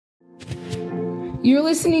You're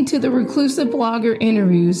listening to the Reclusive Blogger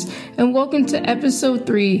Interviews, and welcome to episode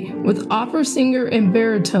 3 with opera singer and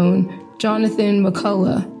baritone Jonathan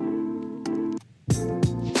Mccullough.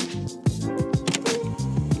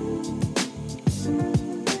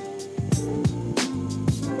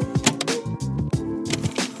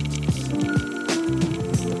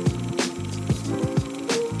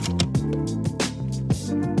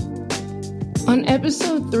 On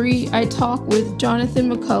episode 3, I talk with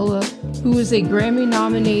Jonathan Mccullough, who is a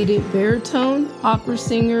Grammy-nominated baritone, opera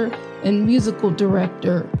singer, and musical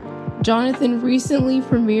director. Jonathan recently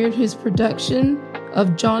premiered his production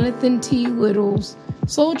of Jonathan T. Little's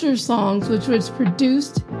Soldier Songs, which was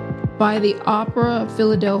produced by the Opera of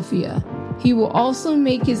Philadelphia. He will also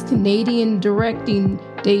make his Canadian directing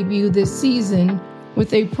debut this season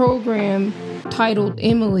with a program titled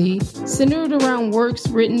Emily, centered around works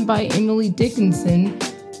written by Emily Dickinson,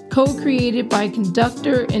 co-created by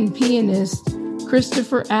conductor and pianist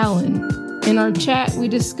Christopher Allen. In our chat, we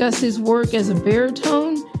discuss his work as a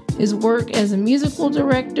baritone, his work as a musical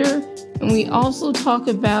director, and we also talk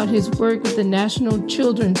about his work with the National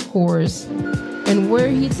Children's Chorus and where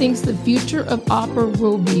he thinks the future of opera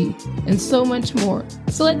will be, and so much more.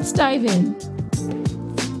 So let's dive in.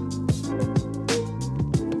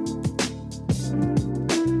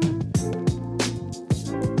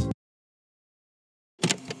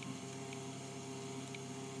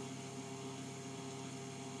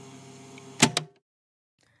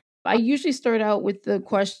 I usually start out with the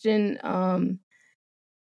question,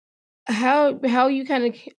 how you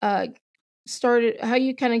kind of started, how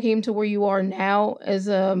you kind of came to where you are now as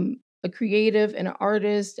a creative and an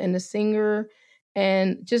artist and a singer,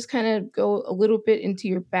 and just kind of go a little bit into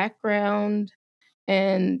your background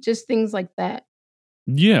and just things like that.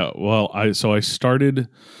 Yeah, well, I started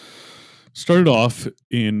off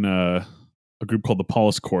in a group called the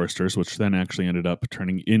Paulus Choristers, which then actually ended up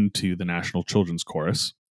turning into the National Children's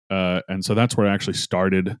Chorus. And so that's where I actually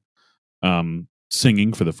started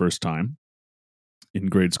singing for the first time in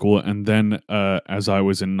grade school. And then as I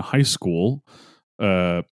was in high school,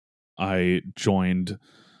 I joined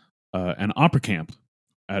an opera camp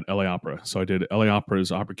at LA Opera. So I did LA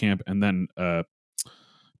Opera's opera camp, and then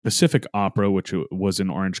Pacific Opera, which was in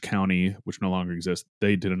Orange County, which no longer exists,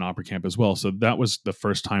 they did an opera camp as well. So that was the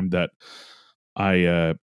first time that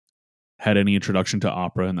I had any introduction to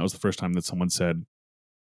opera, and that was the first time that someone said,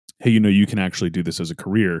 hey, you can actually do this as a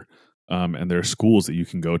career, and there are schools that you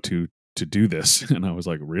can go to do this. And I was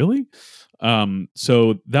like, really?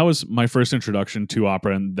 So that was my first introduction to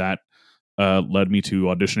opera, and that led me to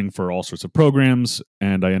auditioning for all sorts of programs,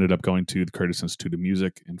 and I ended up going to the Curtis Institute of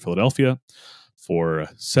Music in Philadelphia for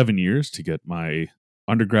 7 years to get my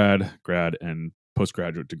undergrad, grad, and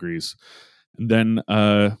postgraduate degrees. And then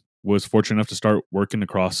was fortunate enough to start working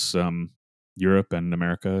across Europe and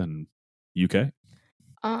America and UK.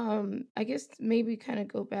 I guess maybe kind of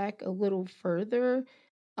go back a little further.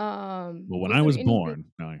 Well, when I was born,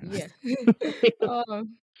 no, yeah.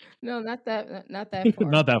 No, not that far. not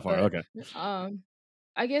that far. But, Okay.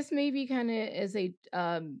 I guess maybe kind of as a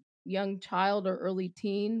young child or early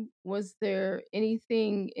teen, was there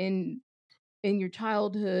anything in your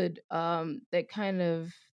childhood that kind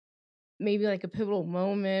of maybe like a pivotal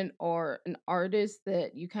moment or an artist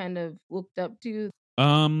that you kind of looked up to?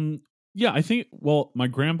 Yeah, I think, well, my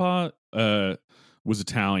grandpa was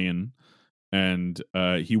Italian, and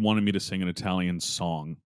he wanted me to sing an Italian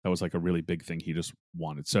song. That was like a really big thing he just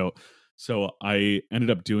wanted. So I ended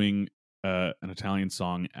up doing an Italian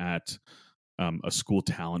song at a school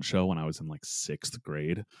talent show when I was in like 6th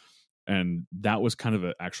grade. And that was kind of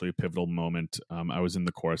actually a pivotal moment. I was in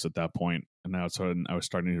the chorus at that point, and now I was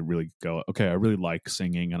starting to really go, okay, I really like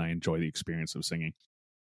singing, and I enjoy the experience of singing.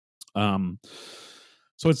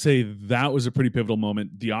 So I'd say that was a pretty pivotal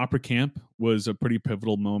moment. The opera camp was a pretty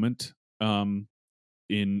pivotal moment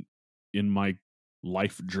in my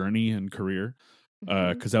life journey and career,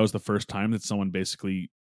 because that was the first time that someone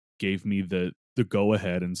basically gave me the go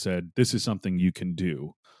ahead and said, this is something you can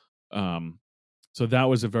do. So that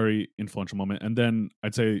was a very influential moment. And then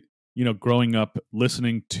I'd say, growing up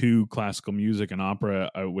listening to classical music and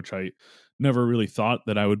opera, which I never really thought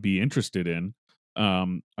that I would be interested in,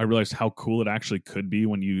 I realized how cool it actually could be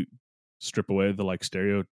when you strip away the like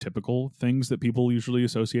stereotypical things that people usually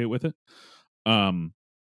associate with it. Bryn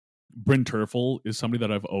Terfel is somebody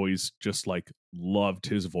that I've always just like loved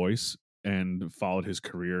his voice and followed his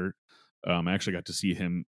career. I actually got to see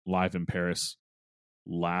him live in Paris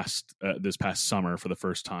this past summer for the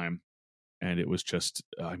first time, and it was just,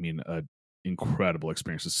 an incredible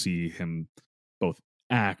experience to see him both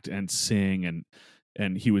act and sing, and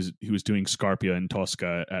and he was doing Scarpia and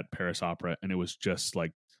Tosca at Paris Opera, and it was just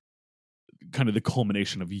like kind of the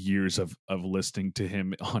culmination of years of listening to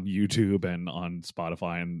him on YouTube and on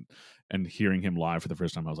Spotify, and hearing him live for the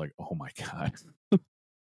first time. I was like, oh my god.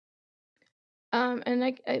 To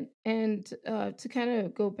kind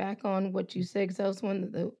of go back on what you said, because that was one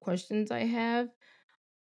of the questions I have.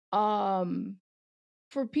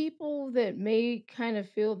 For people that may kind of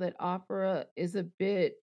feel that opera is a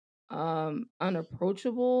bit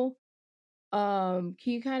unapproachable, can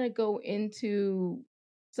you kind of go into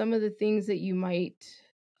some of the things that you might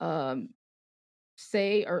um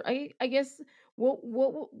say, or I guess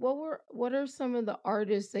what are some of the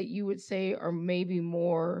artists that you would say are maybe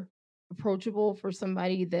more approachable for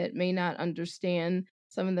somebody that may not understand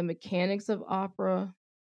some of the mechanics of opera?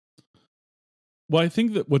 Well, I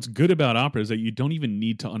think that what's good about opera is that you don't even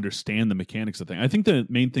need to understand the mechanics of things. I think the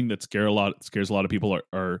main thing that scares a lot of people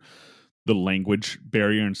are the language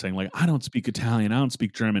barrier, and saying like, I don't speak Italian, I don't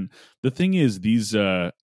speak German. The thing is, these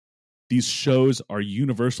shows are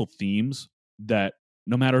universal themes that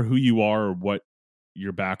no matter who you are or what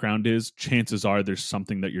your background is, chances are there's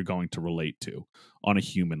something that you're going to relate to on a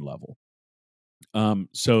human level.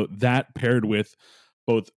 So that paired with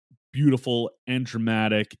both beautiful and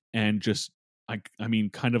dramatic, and just I mean,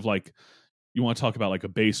 kind of like, you want to talk about like a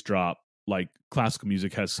bass drop, like classical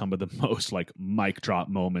music has some of the most like mic drop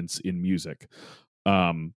moments in music.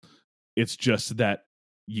 It's just that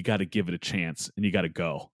you got to give it a chance and you got to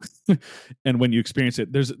go. And when you experience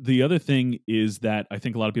it, there's the other thing is that I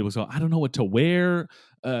think a lot of people go, I don't know what to wear.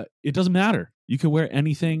 It doesn't matter. You can wear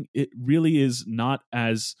anything. It really is not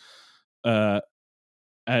as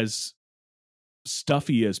as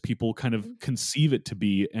stuffy as people kind of conceive it to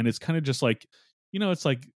be. And it's kind of just like, it's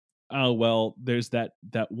like, oh well, there's that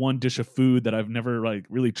one dish of food that I've never like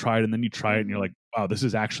really tried, and then you try it and you're like, wow, this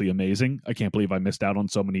is actually amazing. I can't believe I missed out on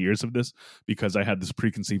so many years of this because I had this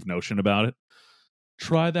preconceived notion about it.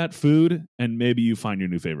 Try that food and maybe you find your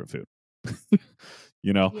new favorite food.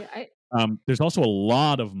 Yeah, There's also a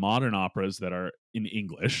lot of modern operas that are in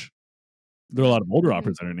English. There are a lot of older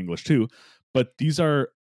operas that are in English too, but these are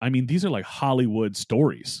like Hollywood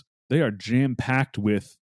stories. They are jam packed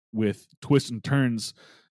with twists and turns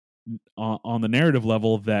on the narrative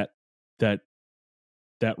level that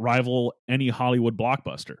rival any Hollywood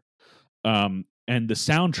blockbuster. And the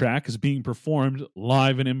soundtrack is being performed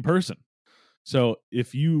live and in person. So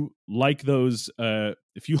if you like those,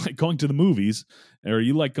 if you like going to the movies, or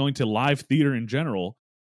you like going to live theater in general,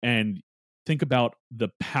 and think about the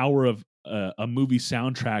power of a movie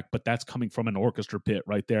soundtrack, but that's coming from an orchestra pit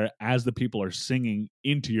right there as the people are singing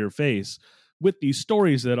into your face with these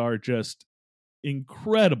stories that are just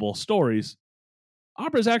incredible stories.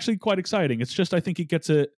 Opera is actually quite exciting. It's just, I think it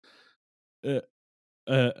gets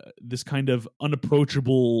this kind of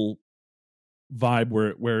unapproachable vibe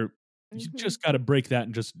where you just got to break that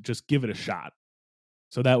and just give it a shot.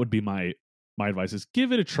 So that would be my advice: is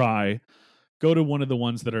give it a try. Go to one of the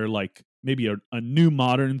ones that are like maybe a new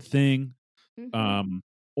modern thing,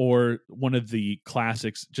 or one of the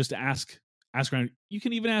classics. Just ask around. You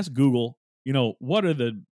can even ask Google, what are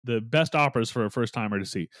the best operas for a first timer to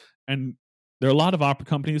see? And there are a lot of opera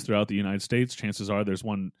companies throughout the United States. Chances are there's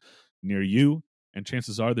one near you, and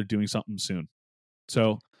chances are they're doing something soon.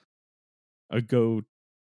 So I'd go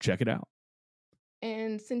check it out.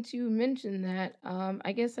 And since you mentioned that,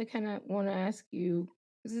 I guess I kind of want to ask you,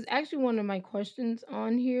 this is actually one of my questions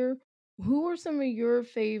on here. Who are some of your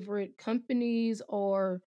favorite companies,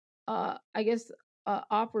 or I guess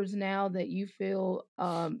operas now that you feel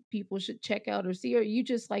people should check out or see, or you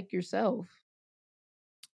just like yourself?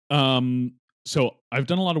 So I've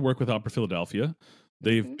done a lot of work with Opera Philadelphia.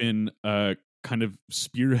 They've Mm-hmm. been kind of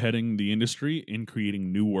spearheading the industry in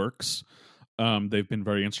creating new works. They've been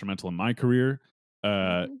very instrumental in my career,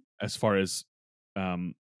 Mm-hmm. as far as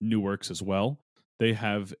new works as well. They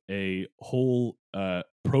have a whole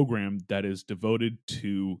program that is devoted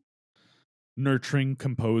to nurturing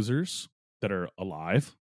composers that are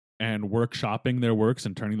alive and workshopping their works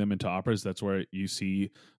and turning them into operas. That's where you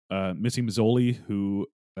see Missy Mazzoli, who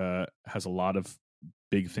has a lot of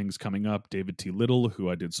big things coming up. David T. Little, who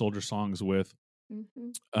I did Soldier Songs with.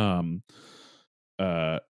 Mm-hmm. Um,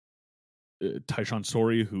 Tyshawn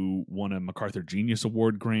Sorey, who won a MacArthur Genius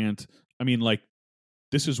Award grant. I mean, like,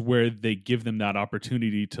 this is where they give them that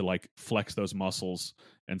opportunity to like flex those muscles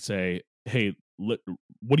and say, hey, what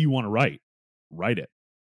do you want to write? Write it.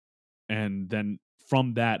 And then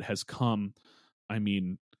from that has come, I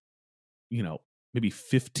mean, maybe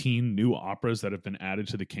 15 new operas that have been added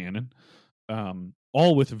to the canon,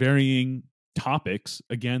 all with varying topics,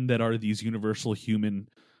 again, that are these universal human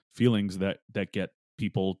feelings that get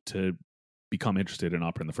people to become interested in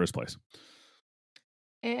opera in the first place.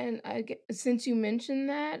 And since you mentioned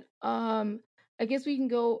that, I guess we can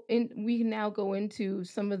go in. We can now go into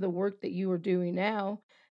some of the work that you are doing now,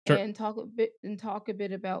 Sure. and talk a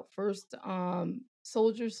bit about first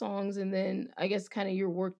soldier songs, and then I guess kind of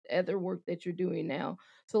your other work that you're doing now.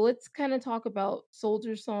 So let's kind of talk about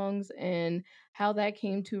soldier songs and how that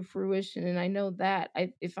came to fruition. And I know that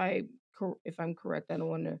if I'm correct, I don't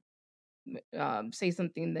want to say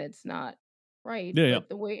something that's not right, Yeah, yeah. but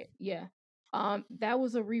the way, yeah, that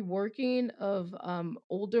was a reworking of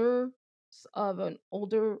of an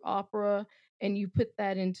older opera, and you put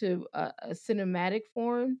that into a cinematic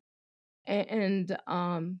form, and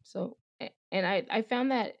I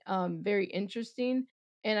found that very interesting,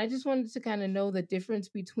 and I just wanted to kind of know the difference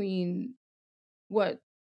between what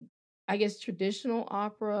I guess traditional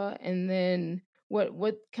opera and then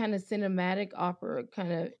what kind of cinematic opera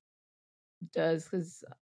kind of does, because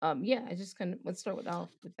yeah, I just kind of let's start off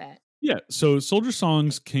with that. Yeah. So soldier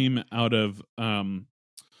songs came out of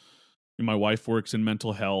my wife works in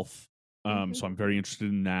mental health. Hmm. So I'm very interested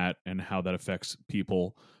in that and how that affects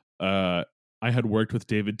people. I had worked with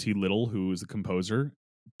David T. Little, who is a composer.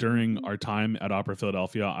 During Hmm. our time at Opera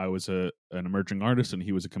Philadelphia, I was an emerging artist and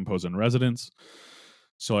he was a composer in residence.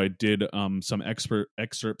 So I did some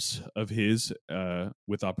excerpts of his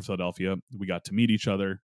with Opera Philadelphia. We got to meet each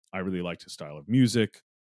other. I really liked his style of music.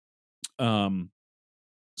 Um,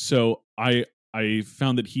 so I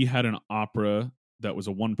found that he had an opera that was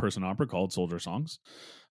a one person opera called Soldier Songs.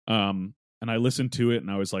 And I listened to it and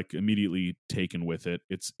I was like immediately taken with it.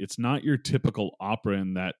 It's not your typical opera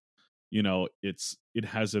in that, it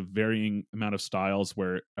has a varying amount of styles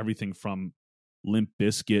where everything from Limp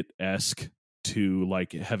Bizkit esque to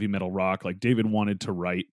like heavy metal rock. Like David wanted to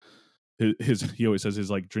write his he always says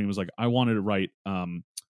his like dream was like, I wanted to write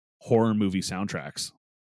horror movie soundtracks.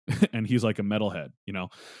 And he's like a metalhead.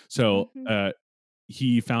 So Hmm.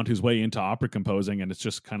 he found his way into opera composing, and it's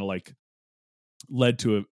just kind of like led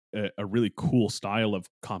to a really cool style of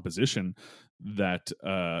composition that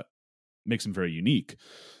makes him very unique.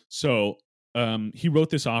 So he wrote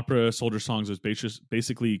this opera. Soldier Songs was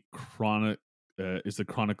basically chronicalizes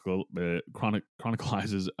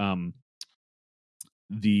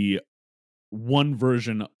the one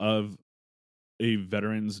version of a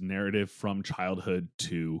veteran's narrative from childhood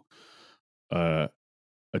to uh,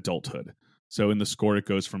 adulthood. So in the score, it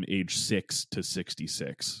goes from age 6 to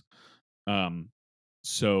 66. Um,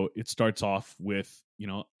 so it starts off with,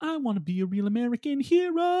 I want to be a real American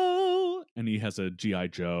hero. And he has a G.I.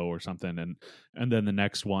 Joe or something. And then the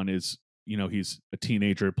next one is, he's a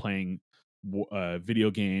teenager playing video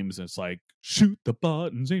games. And it's like, shoot the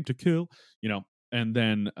buttons, aim to kill, and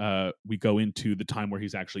then we go into the time where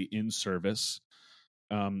he's actually in service.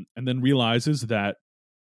 And then realizes that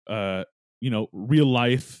real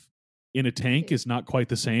life in a tank is not quite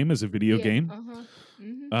the same as a video Yeah. game. Uh-huh.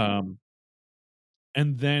 Hmm. Um,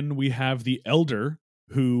 and then we have the elder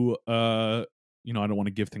who, I don't want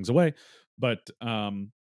to give things away, but,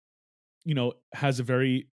 has a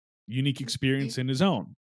very unique experience in his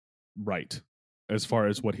own right, as far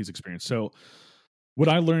as what he's experienced. So what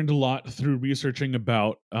I learned a lot through researching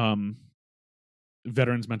about,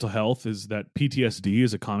 veterans' mental health is that PTSD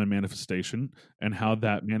is a common manifestation, and how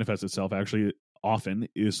that manifests itself actually often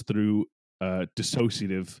is through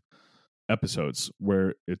dissociative episodes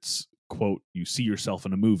where it's quote you see yourself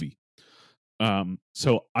in a movie.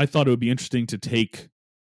 So I thought it would be interesting to take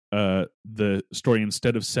the story,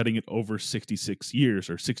 instead of setting it over 66 years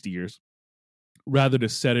or 60 years, rather to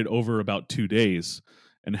set it over about 2 days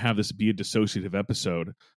and have this be a dissociative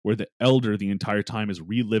episode where the elder the entire time is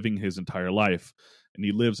reliving his entire life, and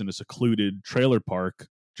he lives in a secluded trailer park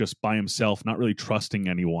just by himself, not really trusting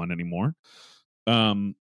anyone anymore.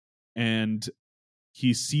 And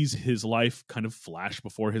he sees his life kind of flash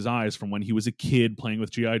before his eyes, from when he was a kid playing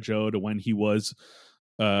with G.I. Joe to when he was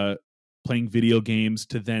playing video games,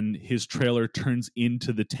 to then his trailer turns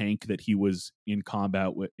into the tank that he was in combat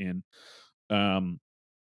in. And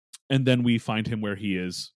then we find him where he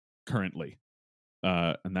is currently.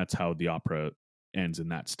 And that's how the opera ends, in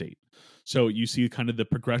that state. So you see kind of the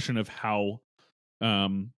progression of how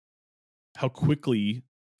quickly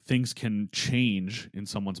things can change in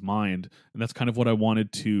someone's mind, and that's kind of what I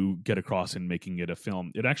wanted to get across in making it a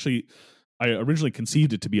film. I originally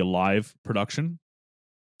conceived it to be a live production.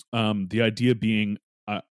 The idea being,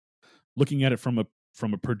 looking at it from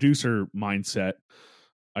a producer mindset,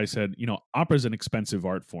 I said, opera is an expensive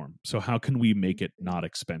art form, so how can we make it not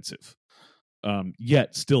expensive,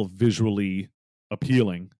 yet still visually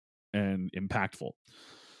appealing and impactful?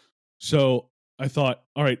 So I thought,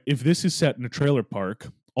 all right, if this is set in a trailer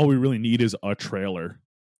park, all we really need is a trailer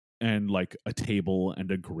and like a table and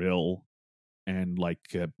a grill and like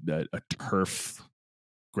a turf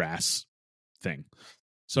grass thing.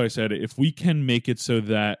 So I said, if we can make it so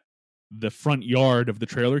that the front yard of the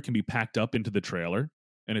trailer can be packed up into the trailer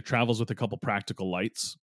and it travels with a couple practical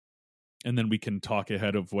lights, and then we can talk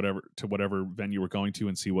ahead of whatever venue we're going to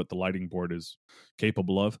and see what the lighting board is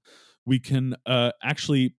capable of. We can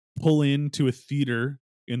actually pull into a theater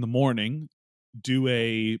in the morning, do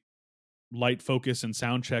a light focus and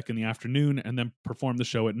sound check in the afternoon, and then perform the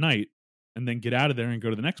show at night, and then get out of there and go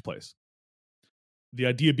to the next place. The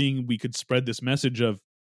idea being we could spread this message of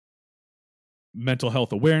mental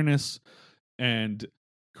health awareness and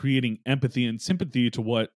creating empathy and sympathy to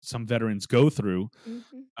what some veterans go through.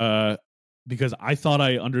 Because I thought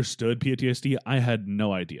I understood PTSD. I had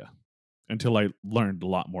no idea until I learned a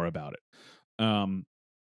lot more about it.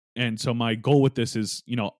 And so my goal with this is,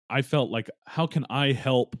 I felt like, how can I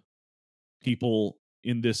help people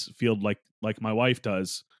in this field like my wife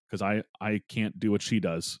does? Because I can't do what she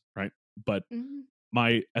does, right? But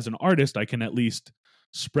as an artist, I can at least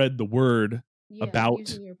spread the word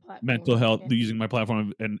about mental health, using my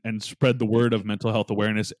platform, and spread the word of mental health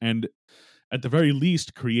awareness, and at the very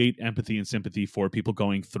least create empathy and sympathy for people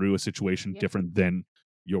going through a situation different than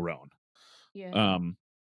your own.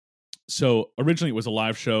 So originally it was a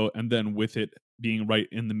live show, and then with it being right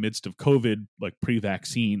in the midst of COVID, like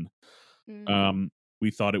pre-vaccine,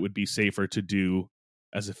 we thought it would be safer to do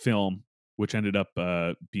as a film, which ended up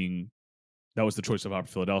being, that was the choice of Opera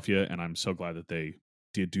Philadelphia, and I'm so glad that they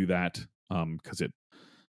did do that, because it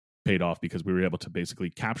paid off, because we were able to basically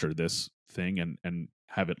capture this thing and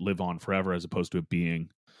have it live on forever, as opposed to it being,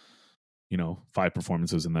 5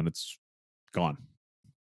 performances and then it's gone.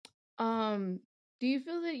 Do you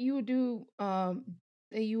feel that you would do that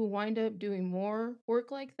you will wind up doing more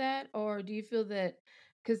work like that, or do you feel that,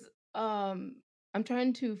 because I'm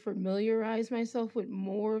trying to familiarize myself with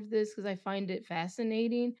more of this because I find it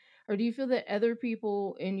fascinating, or do you feel that other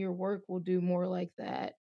people in your work will do more like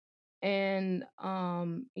that? And that's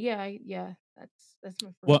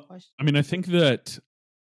my first question. I mean, I think that,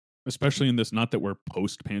 especially in this, not that we're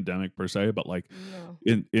post-pandemic per se, but like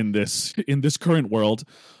in this current world,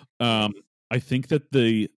 I think that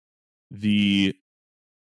the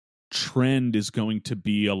trend is going to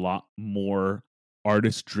be a lot more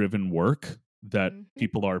artist-driven work that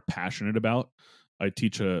people are passionate about. I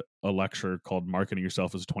teach a lecture called Marketing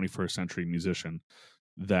Yourself as a 21st Century Musician,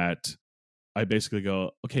 that I basically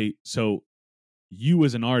go, okay, so you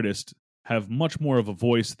as an artist have much more of a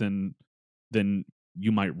voice than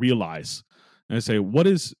you might realize. And I say,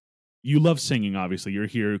 you love singing, obviously. You're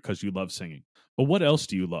here because you love singing. But what else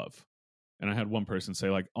do you love? And I had one person say,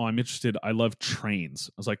 like, oh, I'm interested. I love trains.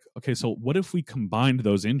 I was like, okay, so what if we combined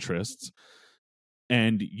those interests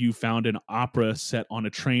and you found an opera set on a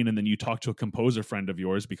train, and then you talk to a composer friend of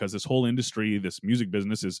yours, because this whole industry, this music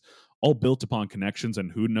business, is all built upon connections and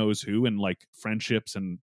who knows who, and like friendships,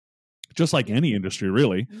 and just like any industry,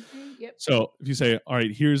 really. So if you say, all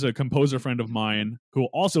right, here's a composer friend of mine who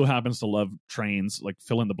also happens to love trains, like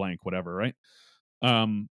fill in the blank, whatever, right?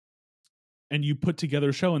 And you put together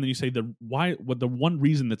a show, and then you say the one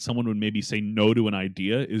reason that someone would maybe say no to an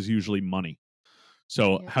idea is usually money.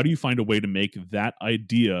 So how do you find a way to make that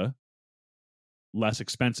idea less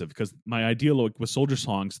expensive? Because my idea, like with Soldier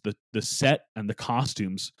Songs, the set and the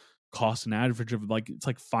costumes cost an average of it's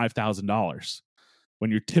like $5,000. When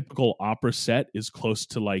your typical opera set is close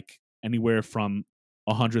to like anywhere from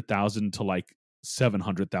 $100,000 to like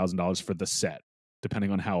 $700,000 for the set,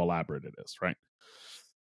 depending on how elaborate it is, right?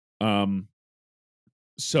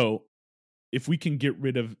 So if we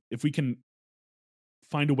can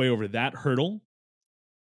find a way over that hurdle,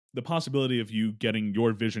 the possibility of you getting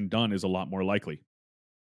your vision done is a lot more likely.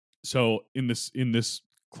 So in this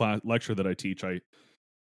class lecture that I teach, I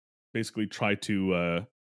basically try to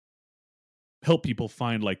help people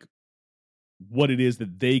find like what it is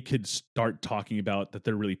that they could start talking about, that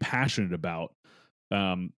they're really passionate about.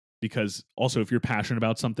 Because also, if you're passionate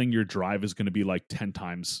about something, your drive is going to be like 10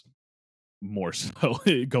 times more so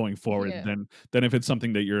going forward than if it's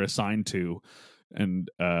something that you're assigned to. And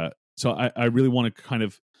so I really want to kind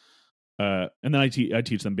of and then I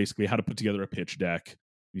teach them basically how to put together a pitch deck.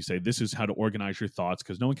 You say, this is how to organize your thoughts,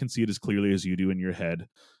 because no one can see it as clearly as you do in your head.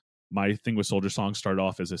 My thing with Soldier Song started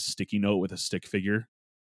off as a sticky note with a stick figure,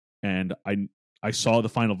 and I saw the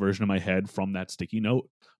final version in my head from that sticky note,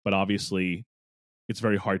 but obviously it's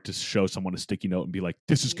very hard to show someone a sticky note and be like,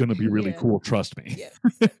 this is going to be really cool, trust me.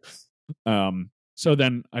 So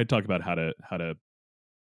then I talk about how to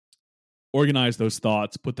organize those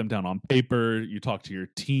thoughts, put them down on paper. You talk to your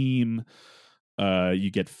team. You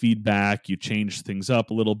get feedback. You change things up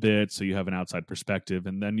a little bit so you have an outside perspective,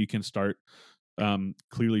 and then you can start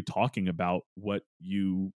clearly talking about what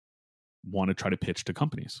you want to try to pitch to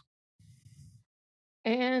companies.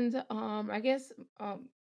 And I guess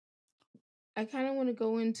I kind of want to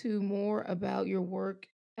go into more about your work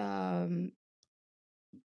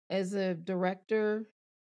as a director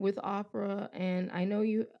with opera, and I know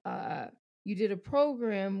you did a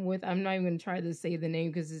program with, I'm not even going to try to say the name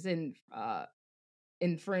because it's in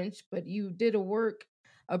French, but you did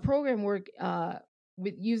a program work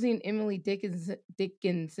with using Emily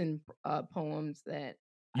Dickinson poems that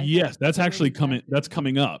I thought Yes, that's were actually really coming. That's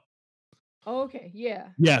fascinating. coming up. Oh, okay, yeah.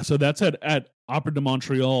 Yeah, so that's at Opera de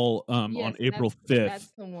Montreal on Yes, April that's 5th.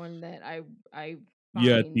 the one that I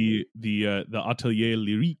Yeah, find. the Atelier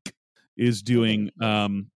Lyrique is doing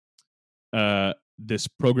Okay, yes. this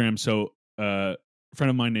program. So a friend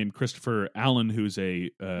of mine named Christopher Allen, who's a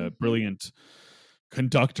Mm-hmm. brilliant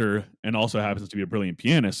conductor and also happens to be a brilliant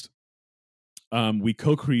pianist, we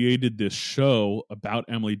co-created this show about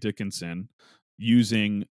Emily Dickinson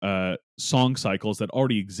using song cycles that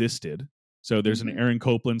already existed. So there's an Mm-hmm. Aaron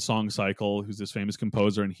Copland song cycle, who's this famous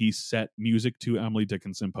composer, and he set music to Emily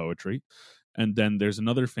Dickinson poetry. And then there's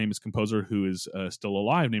another famous composer who is still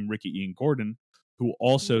alive named Ricky Ian Gordon, who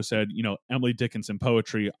also said, Emily Dickinson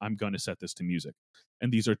poetry, I'm going to set this to music.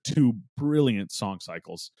 And these are two brilliant song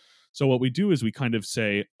cycles. So what we do is we kind of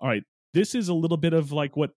say, all right, this is a little bit of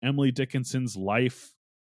like what Emily Dickinson's life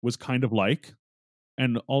was kind of like.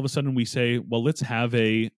 And all of a sudden we say, well,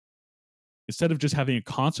 instead of just having a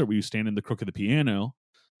concert where you stand in the crook of the piano,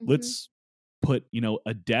 Mm-hmm. let's put,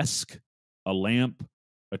 a desk, a lamp,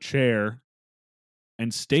 a chair,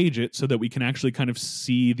 and stage it so that we can actually kind of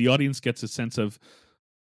see, the audience gets a sense of,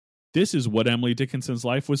 this is what Emily Dickinson's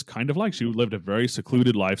life was kind of like. She lived a very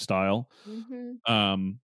secluded lifestyle. Mm-hmm.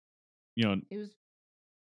 Um, you know, It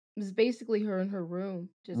was basically her in her room,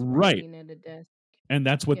 just right. writing at a desk. And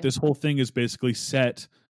that's what Yeah. this whole thing is basically set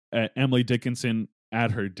at Emily Dickinson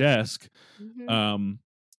at her desk. Mm-hmm. Um,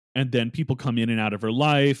 and then people come in and out of her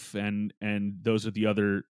life, and those are the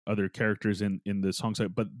other characters in the song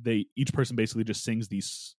cycle. But each person basically just sings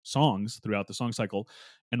these songs throughout the song cycle,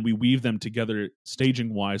 and we weave them together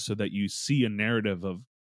staging wise so that you see a narrative of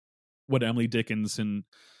what Emily Dickinson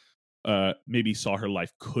maybe saw her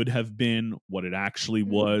life could have been, what it actually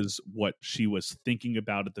Mm-hmm. was, what she was thinking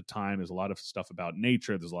about at the time. There's a lot of stuff about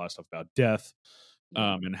nature. There's a lot of stuff about death,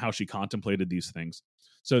 Yeah. and how she contemplated these things.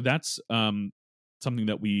 So that's something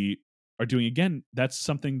that we are doing. Again, that's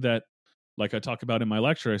something that, like I talk about in my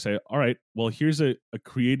lecture, I say, all right, well, here's a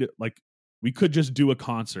creative, like, we could just do a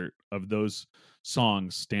concert of those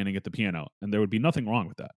songs standing at the piano, and there would be nothing wrong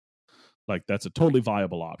with that. Like, that's a totally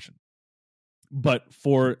viable option. But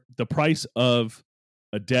for the price of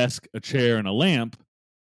a desk, a chair, and a lamp,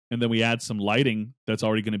 and then we add some lighting that's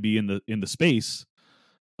already going to be in the space,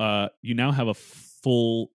 you now have a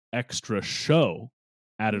full extra show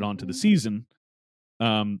added onto the Mm-hmm. season,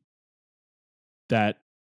 um, that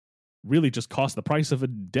really just cost the price of a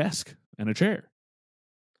desk and a chair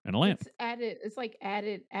and a lamp. It's like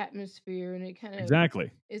added atmosphere, and it kind of,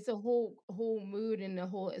 Exactly. it's a whole mood and the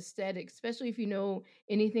whole aesthetic, especially if you know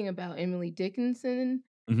anything about Emily Dickinson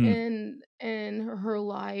Hmm. and her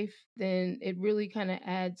life, then it really kind of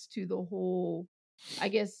adds to the whole, I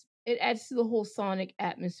guess it adds to the whole sonic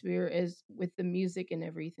atmosphere as with the music and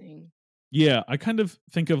everything. Yeah, I kind of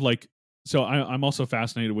think of like, so I'm also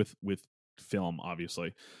fascinated with film,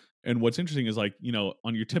 obviously. And what's interesting is, like,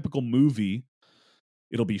 on your typical movie,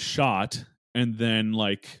 it'll be shot, and then,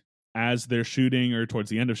 like, as they're shooting or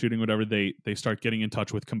towards the end of shooting, whatever, they start getting in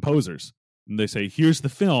touch with composers, and they say, here's the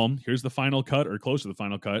film, here's the final cut or close to the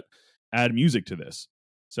final cut, add music to this.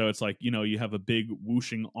 So it's like, you have a big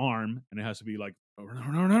whooshing arm, and it has to be like, and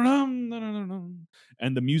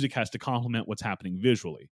the music has to complement what's happening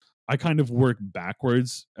visually. I kind of work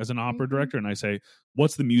backwards as an opera Mm-hmm. director, and I say,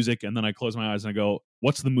 what's the music? And then I close my eyes and I go,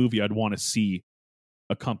 what's the movie I'd want to see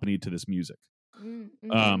accompanied to this music?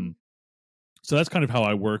 Mm-hmm. Um, so that's kind of how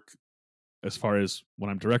I work as far as when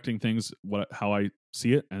I'm directing things, how I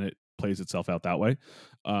see it, and it plays itself out that way,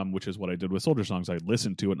 which is what I did with Soldier Songs. I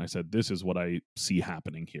listened to it and I said, this is what I see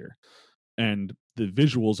happening here. And the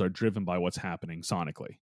visuals are driven by what's happening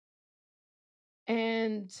sonically.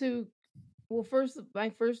 And to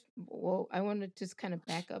I want to just kind of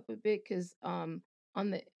back up a bit because on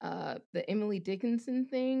the Emily Dickinson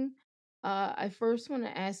thing, I first want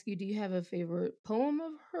to ask you, do you have a favorite poem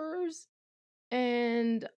of hers?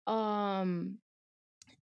 And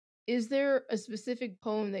is there a specific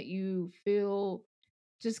poem that you feel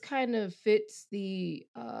just kind of fits the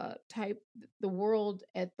the world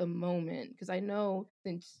at the moment. Because I know,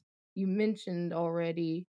 since you mentioned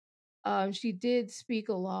already, she did speak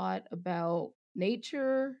a lot about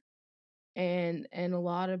nature, and a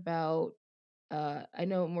lot about, I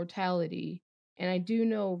know, mortality. And I do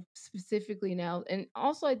know specifically now, and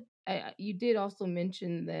also you did also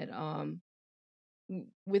mention that,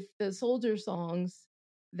 with the soldier songs,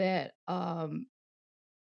 that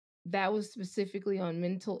that was specifically on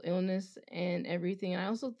mental illness and everything. And I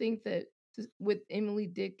also think that with Emily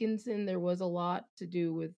Dickinson, there was a lot to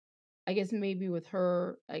do with, I guess, maybe with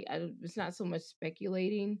her. It's not so much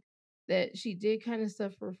speculating that she did kind of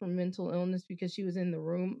suffer from mental illness because she was in the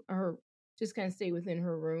room, or just kind of stay within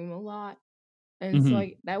her room a lot. And so,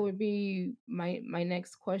 Hmm. that would be my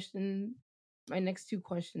next question, my next two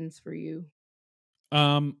questions for you.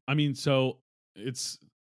 I mean, so it's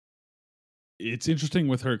it's interesting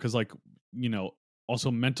with her because, like, you know,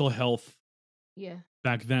 also mental health Yeah.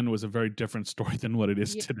 back then was a very different story than what it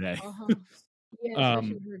is Yeah. today. Uh-huh. Yeah, especially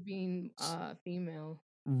um, with her being s- female.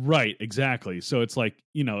 right, exactly. So it's like,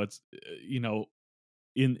 it's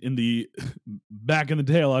in the back in the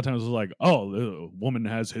day, a lot of times it was like, oh, the woman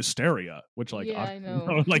has hysteria, which, like, Yeah, I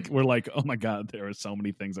know. like, we're like, oh my god, there are so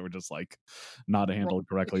many things that were just like not handled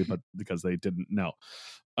Right. correctly, but because they didn't know.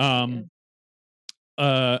 Yeah. Um,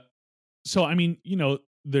 uh, so I mean,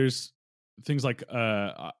 there's things like,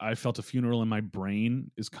 I felt a funeral in my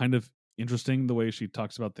brain is kind of interesting the way she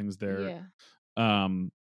talks about things there. Yeah.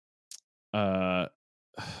 Um, uh,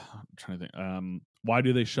 I'm trying to think. Why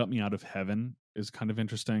do they shut me out of heaven is kind of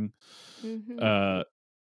interesting. Mhm. Uh,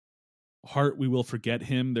 Heart, we will forget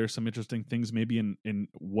him. There's some interesting things maybe in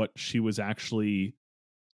what she was actually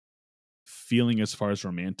feeling as far as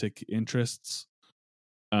romantic interests.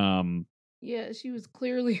 Um, Yeah, she was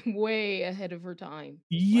clearly way ahead of her time.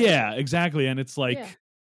 Like, yeah, exactly. And it's yeah. like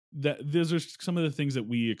that. Those are some of the things that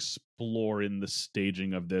we explore in the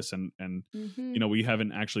staging of this, and Mhm. we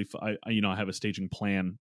haven't actually. I have a staging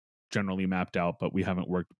plan generally mapped out, but we haven't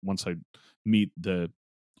worked. Once I meet the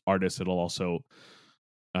artist, it'll also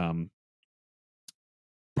um,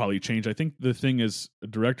 probably change. I think the thing is, a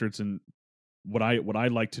director, it's in what I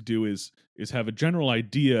like to do is have a general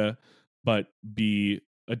idea, but be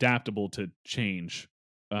adaptable to change,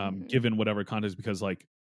 Mhm. given whatever context. Because, like,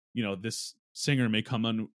 this singer may come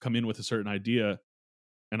in with a certain idea,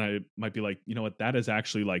 and I might be like, you know what, that is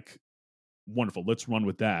actually, like, wonderful. Let's run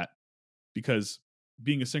with that. Because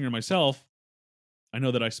being a singer myself, I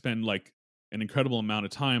know that I spend, like, an incredible amount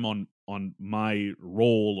of time on my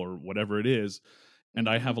role or whatever it is, and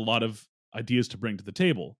I have Mhm. a lot of ideas to bring to the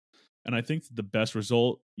table. And I think that the best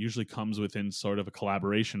result usually comes within sort of a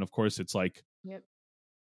collaboration. Of course, it's like, Yep.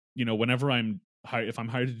 whenever if I'm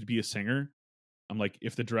hired to be a singer, I'm like,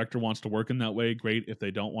 if the director wants to work in that way, great. If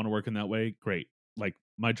they don't want to work in that way, great. Like,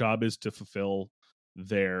 my job is to fulfill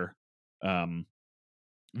their um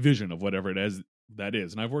vision of whatever it is that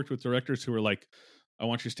is. And I've worked with directors who are like, I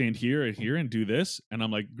want you to stand here and here and do this. And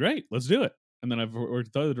I'm like, great, let's do it. And then I've worked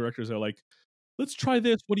with other directors that are like, let's try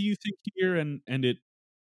this. What do you think here? And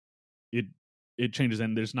it it changes,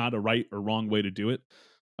 and there's not a right or wrong way to do it.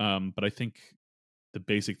 But I think the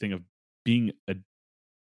basic thing of being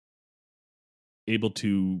able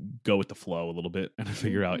to go with the flow a little bit and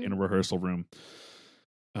figure out in Mhm. a rehearsal room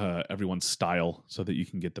everyone's style so that you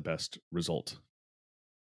can get the best result.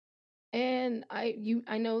 And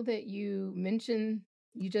I know that you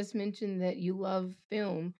just mentioned that you love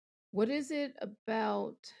film. What is it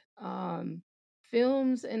about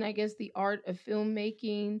films, and I guess the art of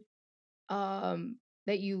filmmaking,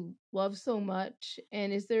 that you love so much?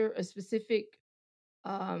 And is there a specific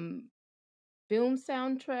um film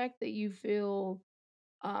soundtrack that you feel,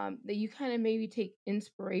 that you kind of maybe take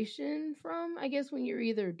inspiration from, I guess, when you're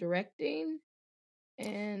either directing?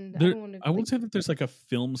 And I There, don't want to, I like, wouldn't say that there's like a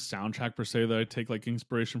film soundtrack per se that I take like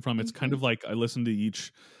inspiration from. It's kind mhm, of like I listen to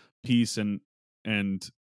each piece, and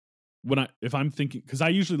when if I'm thinking, because I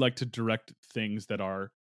usually like to direct things that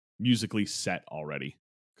are musically set already,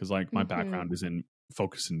 because, like, my mhm, background is in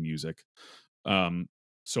focus in music. Um,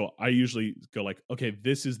 so I usually go like, okay,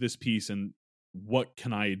 this is this piece, and what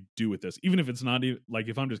can I do with this? Even if it's not even like,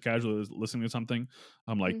 if I'm just casually listening to something,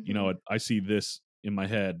 I'm like, you know mhm. what, I see this in my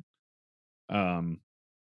head. Um,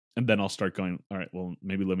 and then I'll start going, all right, well,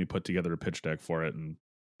 maybe let me put together a pitch deck for it and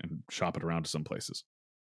shop it around to some places.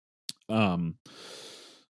 Um,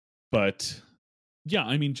 but yeah,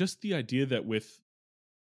 I mean, just the idea that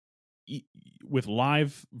e- with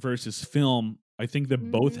live versus film, I think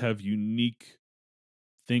that both Mhm. have unique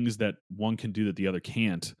things that one can do that the other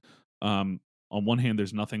can't. Um, on one hand,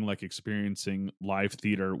 there's nothing like experiencing live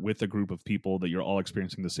theater with a group of people that you're all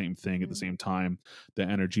experiencing the same thing at the same time, the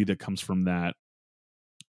energy that comes from that.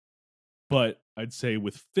 But I'd say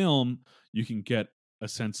with film, you can get a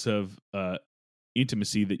sense of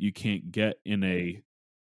intimacy that you can't get in a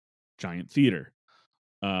giant theater.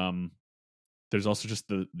 There's also just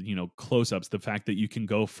the close-ups, the fact that you can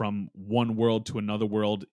go from one world to another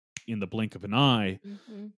world in the blink of an eye,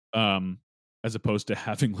 as opposed to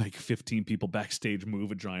having like 15 people backstage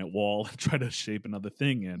move a giant wall and try to shape another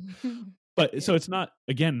thing in. But so it's not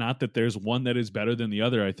that there's one that is better than the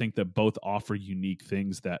other. I think that both offer unique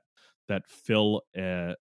things that fill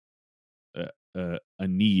a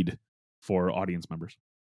need for audience members.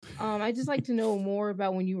 I just like to know more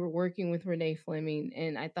about when you were working with Renee Fleming,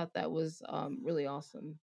 and I thought that was really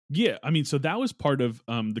awesome. Yeah, I mean, so that was part of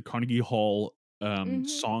the Carnegie Hall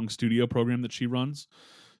song studio program that she runs.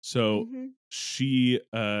 So she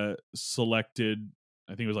selected,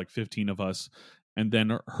 I think it was like 15 of us, and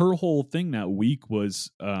then her whole thing that week was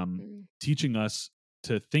teaching us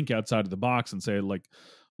to think outside of the box and say, like,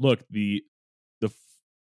 look, the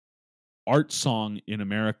art song in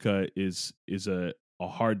America is a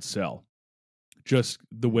hard sell, just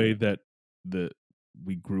the way that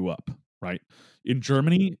we grew up. Right. In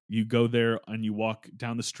Germany, you go there and you walk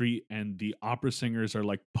down the street and the opera singers are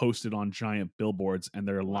like posted on giant billboards and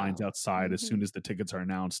there are lines outside. As soon as the tickets are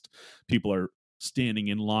announced, people are standing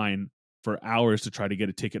in line for hours to try to get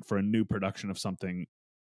a ticket for a new production of something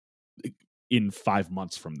in 5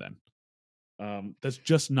 months from then. That's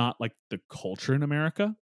just not like the culture in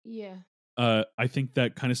America. Yeah. I think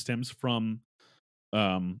that kind of stems from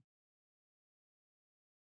our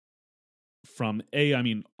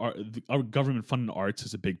government funded arts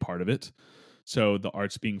is a big part of it. So the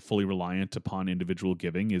arts being fully reliant upon individual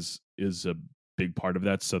giving is a big part of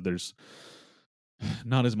that. So there's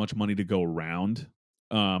not as much money to go around.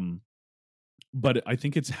 But I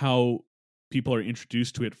think it's how people are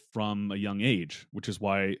introduced to it from a young age, which is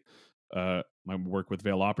why my work with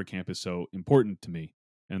Vail Opera Camp is so important to me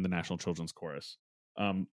and the National Children's Chorus.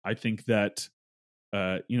 I think that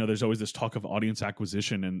there's always this talk of audience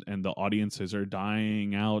acquisition and the audiences are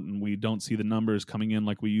dying out and we don't see the numbers coming in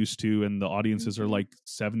like we used to. And the audiences are like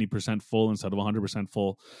 70% full instead of 100%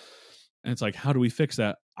 full. And it's like, how do we fix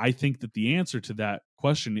that? I think that the answer to that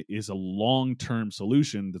question is a long-term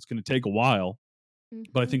solution that's going to take a while.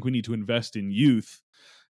 But I think we need to invest in youth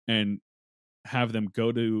and have them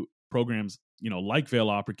go to programs, like Vail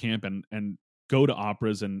Opera Camp and go to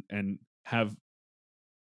operas and have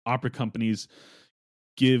opera companies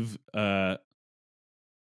have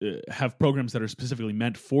programs that are specifically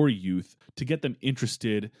meant for youth to get them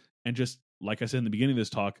interested and just, like I said in the beginning of this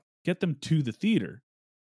talk, get them to the theater.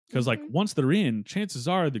 Because like once they're in, chances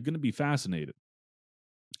are they're going to be fascinated.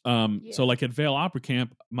 So like at Vail Opera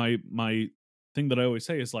Camp, my thing that I always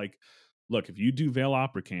say is like, look, if you do Vail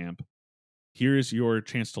Opera Camp, here's your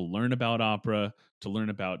chance to learn about opera, to learn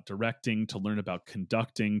about directing, to learn about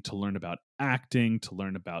conducting, to learn about acting, to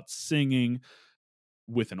learn about singing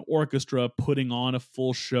with an orchestra, putting on a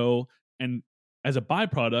full show. And as a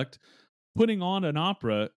byproduct, putting on an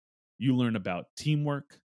opera, you learn about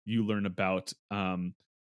teamwork, you learn about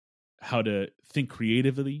how to think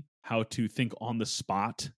creatively, how to think on the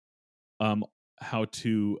spot, how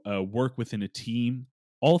to work within a team,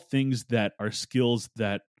 all things that are skills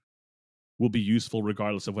that will be useful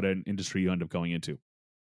regardless of what industry you end up going into.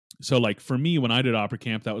 So like for me, when I did opera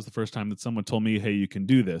camp, that was the first time that someone told me, hey, you can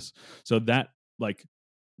do this. So that like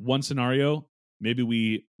one scenario, maybe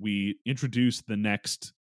we introduce the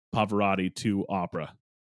next Pavarotti to opera,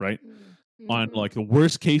 right? On like the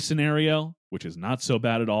worst case scenario, which is not so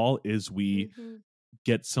bad at all, is we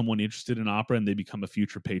get someone interested in opera and they become a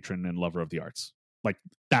future patron and lover of the arts. Like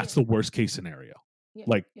that's the worst case scenario.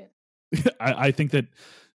 I think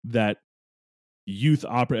that youth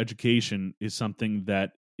opera education is something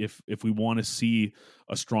that if we want to see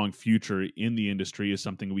a strong future in the industry is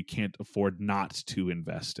something we can't afford not to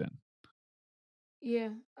invest in. Yeah,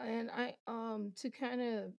 and I to kind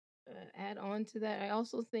of add on to that, I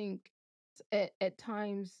also think at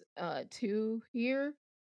times too here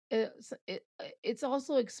it's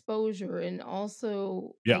also exposure and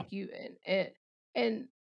also like you and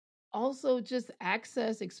also just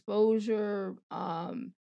access, exposure,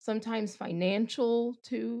 sometimes financial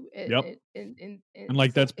too. And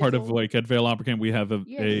like that's part of like at Vail Opera Camp, we have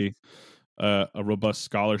a robust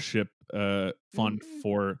scholarship fund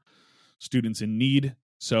for students in need.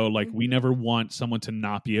 So like we never want someone to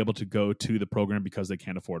not be able to go to the program because they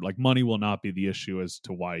can't afford. Like money will not be the issue as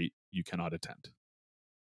to why you cannot attend.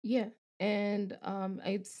 Yeah. And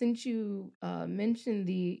since you mentioned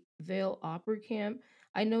the Vail Opera Camp,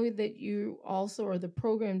 I know that you also are the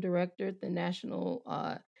program director at the National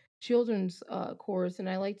Children's Chorus, and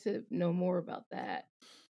I like to know more about that.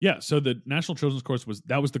 Yeah, so the National Children's Chorus was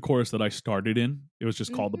the chorus that I started in. It was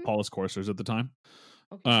just called the Mm-hmm. Paulus Choristers at the time.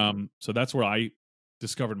 Okay. So that's where I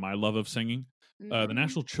discovered my love of singing. The Mm-hmm.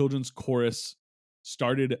 National Children's Chorus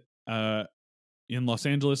started in Los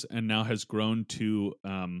Angeles and now has grown to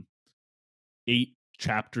 8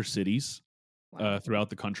 chapter cities Wow. throughout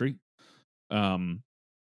the country. Um,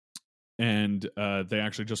 and they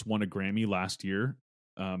actually just won a Grammy last year,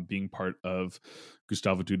 being part of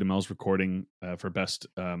Gustavo Dudamel's recording for best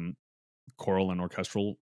choral and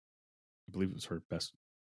orchestral. I believe it was for best.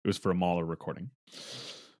 It was for a Mahler recording.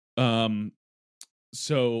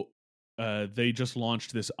 So they just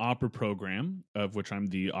launched this opera program, of which I'm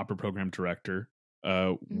the opera program director,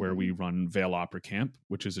 where we Mm-hmm. run Vail Opera Camp,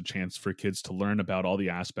 which is a chance for kids to learn about all the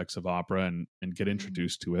aspects of opera and get Mm-hmm.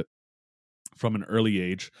 introduced to it from an early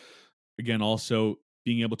age. Again, also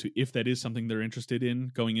being able to, if that is something they're interested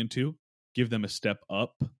in going into, give them a step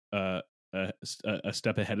up, a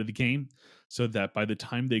step ahead of the game, so that by the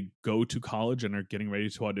time they go to college and are getting ready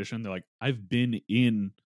to audition, they're like, I've been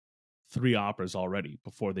in 3 operas already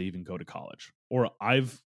before they even go to college, or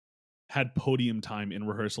I've had podium time in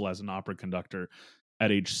rehearsal as an opera conductor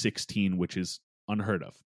at age 16, which is unheard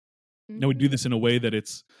of. Now we do Mm-hmm. this in a way that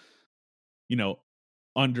it's,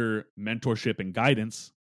 under mentorship and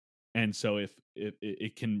guidance. And so if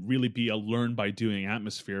it can really be a learn by doing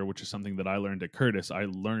atmosphere, which is something that I learned at Curtis. I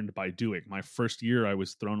learned by doing. My first year I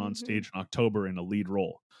was thrown on Mm-hmm. stage in October in a lead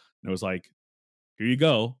role. And it was like, here you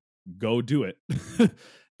go do it.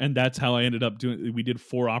 And that's how I ended up doing. We did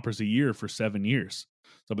 4 operas a year for 7 years.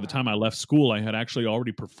 So by the time I Wow. left school, I had actually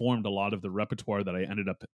already performed a lot of the repertoire that I ended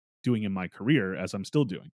up doing in my career, as I'm still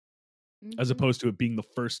doing, as Mm-hmm. opposed to it being the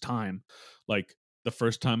first time. Like the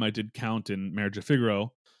first time I did Count in Marriage of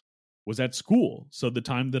Figaro was at school. So the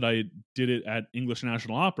time that I did it at English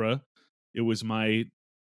National Opera, it was my,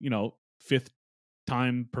 5th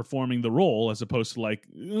time performing the role, as opposed to like,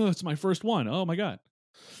 it's my first one. Oh my God.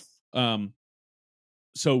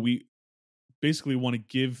 So we basically want to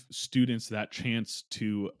give students that chance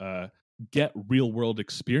to get real world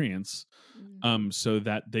experience, Mm-hmm. so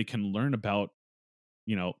that they can learn about,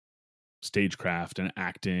 you know, stagecraft and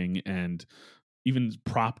acting and even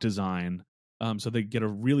prop design, so they get a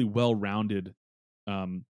really well-rounded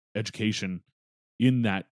education in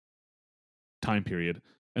that time period,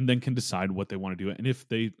 and then can decide what they want to do. And if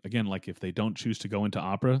they, again, like if they don't choose to go into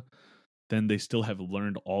opera, then they still have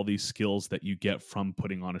learned all these skills that you get from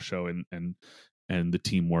putting on a show, and the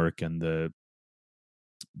teamwork and the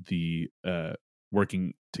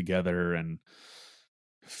working together and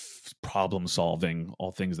problem solving,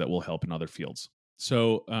 all things that will help in other fields.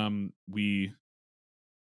 So we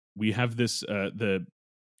have this the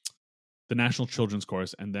National Children's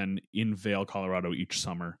Chorus, and then in Vail, Colorado, each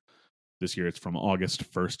summer. This year, it's from August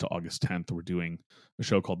 1st to August 10th. We're doing a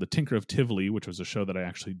show called The Tinker of Tivoli, which was a show that I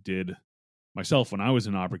actually did myself when I was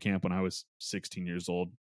in opera camp when I was 16 years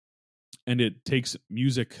old. And it takes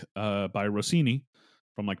music by Rossini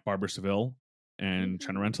from like Barbara Seville and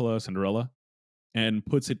Mm-hmm. Cenerentola, Cinderella, and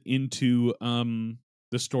puts it into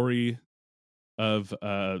the story of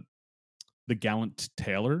The Gallant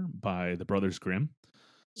Tailor by the Brothers Grimm.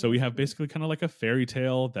 So we have Mm-hmm. basically kind of like a fairy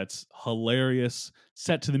tale that's hilarious,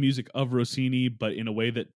 set to the music of Rossini, but in a way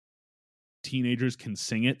that teenagers can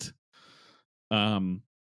sing it. So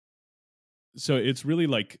it's really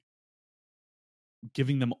like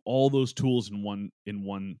giving them all those tools in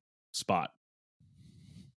one spot.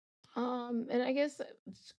 And I guess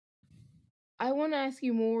I want to ask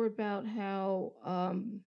you more about how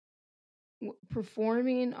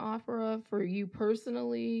performing opera for you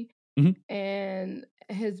personally, Mhm. and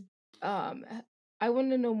has I want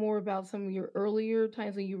to know more about some of your earlier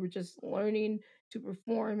times when you were just learning to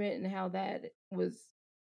perform it and how that was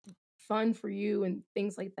fun for you and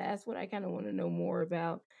things like that. That's what I kind of want to know more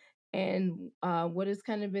about. And what has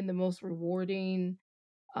kind of been the most rewarding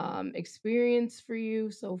experience for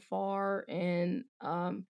you so far, and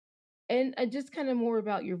just kind of more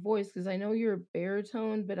about your voice, because I know you're a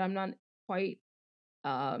baritone, but I'm not quite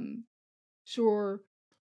um sure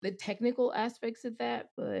the technical aspects of that.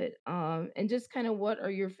 But and just kind of what are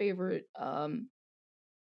your favorite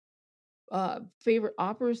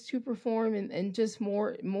operas to perform, and just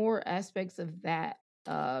more aspects of that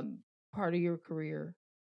um part of your career.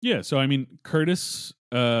 Yeah, so I mean, Curtis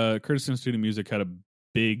Institute of Music had a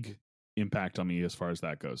big impact on me as far as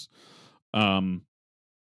that goes. Um,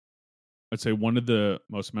 I'd say one of the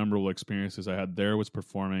most memorable experiences I had there was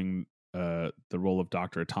performing the role of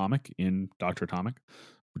Dr. Atomic in Dr. Atomic,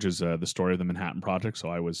 which is the story of the Manhattan Project. So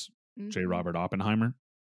I was J. Mm-hmm. Robert Oppenheimer.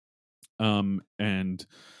 And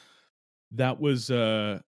that was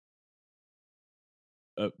a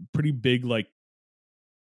pretty big, like,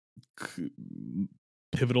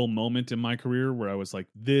 pivotal moment in my career where I was like,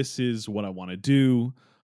 this is what I want to do.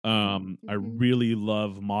 I Mm-hmm. really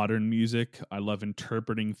love modern music. I love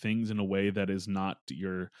interpreting things in a way that is not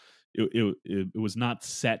your. It was not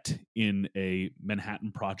set in a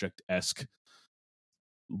Manhattan Project-esque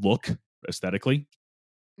look aesthetically.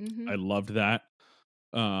 Mm-hmm. I loved that.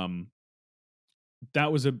 Um,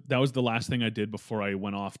 that was the last thing I did before I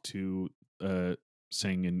went off to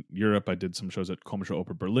sing in Europe. I did some shows at Komische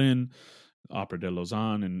Oper Berlin, Opera de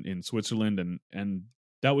Lausanne in Switzerland, and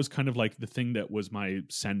that was kind of like the thing that was my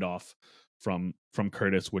send off from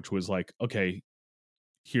Curtis, which was like, okay,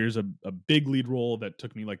 here's a big lead role that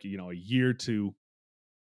took me like a year to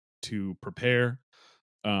prepare,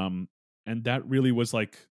 and that really was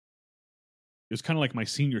like, it was kind of like my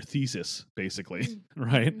senior thesis basically.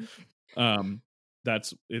 Right. Mm-hmm. um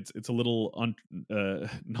it's a little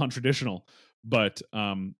non-traditional, but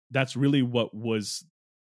that's really what was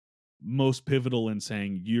most pivotal in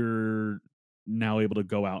saying you're now able to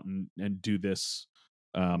go out and do this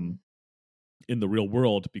Mm-hmm. in the real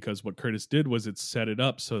world, because what Curtis did was it set it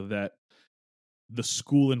up so that the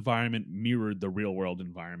school environment mirrored the real world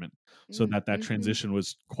environment, so that Mm-hmm. transition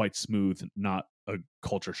was quite smooth, not a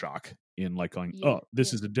culture shock in like going, Yeah. oh,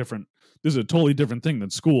 this is a totally different thing than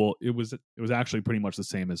school. It was actually pretty much the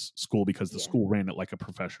same as school, because the Yeah. school ran it like a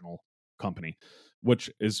professional company, which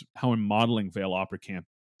is how I'm modeling Vale Opera Camp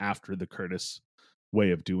after the Curtis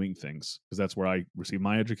way of doing things, because that's where I received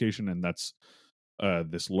my education, and that's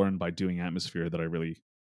this learn by doing atmosphere that I really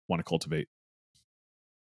want to cultivate.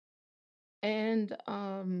 And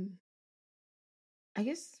I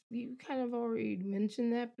guess you kind of already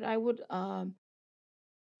mentioned that, but I would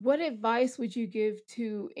what advice would you give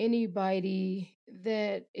to anybody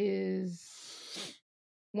that is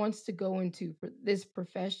wants to go into this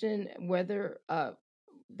profession, whether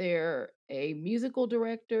they're a musical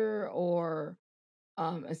director or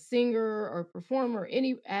a singer or performer,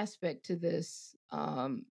 any aspect to this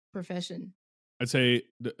profession? I'd say,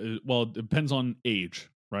 well, it depends on age,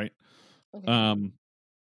 right? Okay. Um,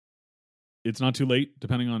 it's not too late,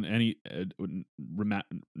 depending on any,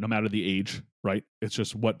 no matter the age, right? It's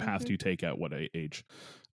just what path Mm-hmm. do you take at what age?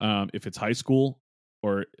 If it's high school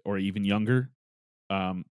or even younger,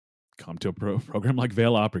 um, come to a program like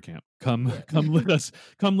Vale Opera Camp. Come, Yeah. come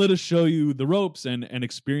let us show you the ropes and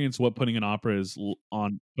experience what putting an opera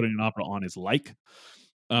on is like.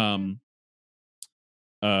 Mm-hmm. Um,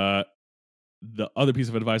 uh, the other piece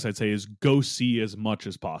of advice I'd say is go see as much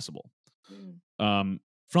as possible, Mm. um,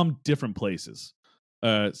 from different places.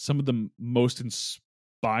 Some of the most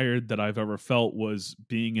inspired that I've ever felt was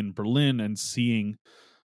being in Berlin and seeing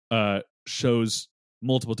shows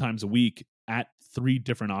multiple times a week at 3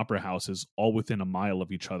 different opera houses, all within a mile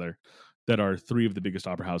of each other, that are 3 of the biggest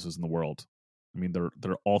opera houses in the world. I mean,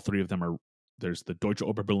 they're all 3 of them are. There's the Deutsche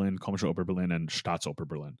Oper Berlin, Komische Oper Berlin, and Staatsoper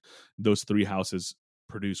Berlin. Those 3 houses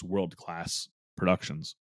produce world class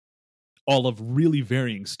productions, all of really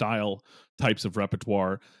varying style, types of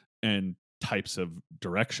repertoire, and types of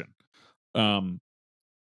direction. Um,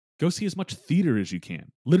 Go see as much theater as you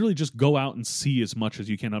can. Literally, just go out and see as much as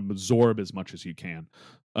you can, absorb as much as you can.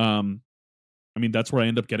 Um, I mean, that's where I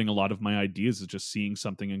end up getting a lot of my ideas, is just seeing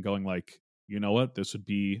something and going like, you know what, this would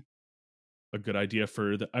be a good idea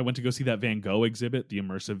for the. I went to go see that Van Gogh exhibit, the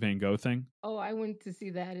immersive Van Gogh thing. Oh, I went to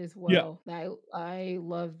see that as Yeah. well. I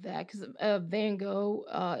love that because Van Gogh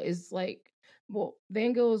is like, well,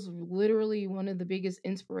 Van Gogh is literally one of the biggest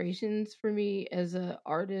inspirations for me as an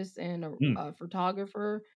artist and Mm. a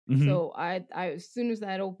photographer. Hmm. So I as soon as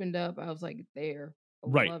that opened up, I was like, there, I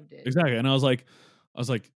Right. loved it. Exactly. And I was like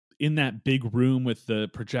in that big room with the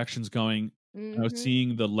projections going, and I was Mm-hmm.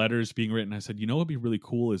 seeing the letters being written. I said, you know what would be really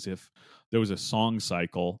cool is if there was a song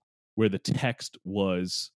cycle where the text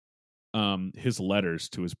was his letters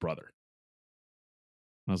to his brother.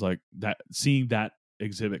 And I was like, that seeing that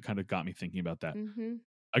exhibit kind of got me thinking about that. Mm-hmm.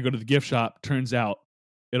 I go to the gift shop, turns out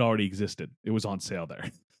it already existed. It was on sale there.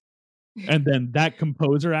 And then that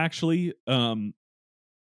composer actually,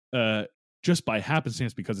 uh, just by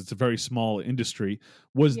happenstance, because it's a very small industry,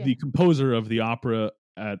 was Yeah. the composer of the opera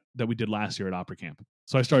that we did last year at Opera Camp.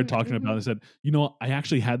 So I started talking about it. Mm-hmm. I said, you know, I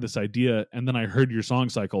actually had this idea, and then I heard your song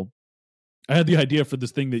cycle. I had the idea for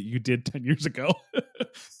this thing that you did 10 years ago.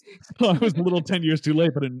 So I was a little 10 years too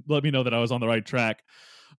late, but it let me know that I was on the right track.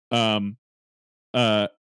 Um, uh,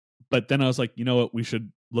 but then I was like, you know what? We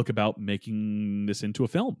should look about making this into a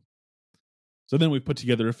film. So then we put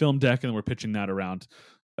together a film deck, and then we're pitching that around.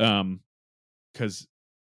 Because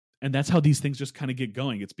and that's how these things just kind of get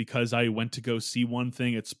going. It's because I went to go see one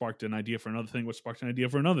thing, it sparked an idea for another thing, which sparked an idea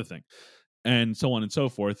for another thing, and so on and so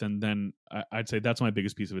forth. And then I'd say that's my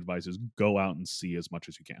biggest piece of advice: is go out and see as much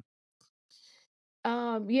as you can.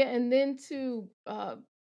 Yeah, and then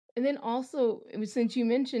and then also, since you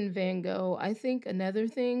mentioned Van Gogh, I think another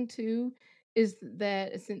thing too is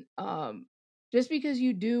that just because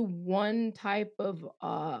you do one type of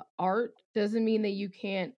art doesn't mean that you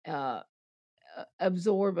can't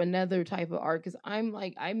absorb another type of art. Because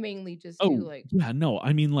I mainly just do Oh, like yeah, no,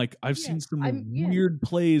 I mean, like, I've yeah, seen some weird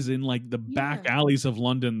plays in, like, the back yeah, alleys of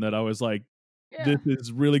London that I was like, "This yeah.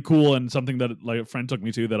 is really cool," and something that, like, a friend took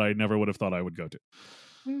me to that I never would have thought I would go to.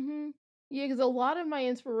 Mm-hmm. Yeah, because a lot of my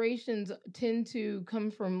inspirations tend to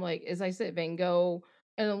come from, like, as I said, Van Gogh,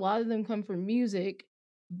 and a lot of them come from music.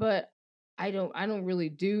 But I don't really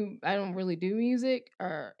do music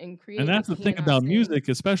or and And create. that's Like, the thing cannot about sing. music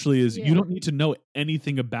especially is you Yeah, don't need to know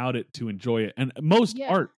anything about it to enjoy it, and most yeah,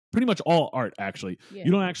 art pretty much all art, actually,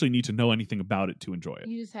 you yeah. don't actually need to know anything about it to enjoy it,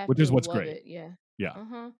 You just have which to is what's love great. it, yeah. Yeah.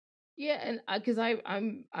 Uh-huh. Yeah, and because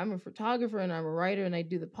I'm a photographer and I'm a writer and I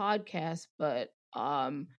do the podcast, but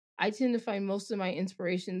I tend to find most of my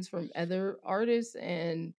inspirations from other artists.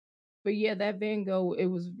 And but yeah, that Van Gogh, it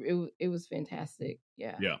was fantastic.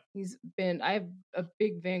 Yeah. Yeah. I have a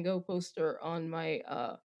big Van Gogh poster on my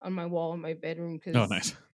wall in my bedroom Oh, because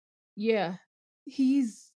nice. yeah,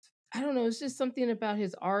 he's I don't know, it's just something about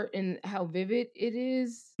his art and how vivid it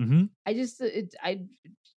is. Mhm. I just I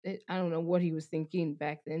don't know what he was thinking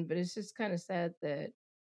back then, but it's just kind of sad that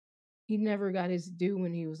he never got his due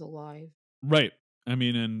when he was alive. Right. I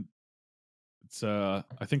mean, and it's, I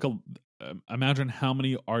think, imagine how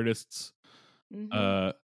many artists, Mhm.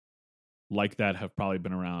 uh, like that have probably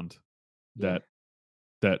been around Yeah.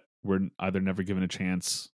 that were either never given a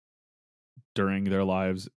chance during their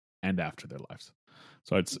lives and after their lives.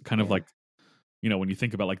 So it's kind of Yeah. like, when you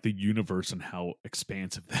think about like the universe and how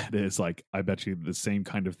expansive that is, like I bet you the same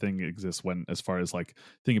kind of thing exists when, as far as like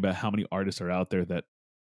thinking about how many artists are out there that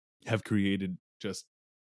have created just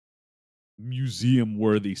museum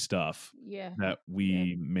worthy stuff Yeah. that Yeah.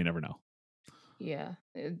 we may never know. Yeah.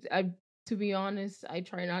 I to be honest, I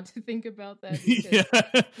try not to think about that Yeah. because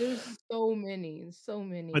there's so many, so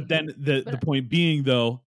But many. then the But point being,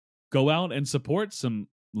 though, go out and support some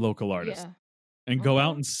local artists yeah. and go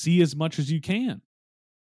out Uh-huh. and see as much as you can.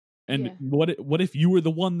 And Yeah. what if you were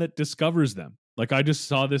the one that discovers them? Like I just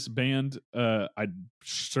saw this band. I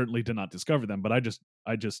certainly did not discover them, but I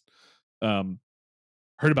just um,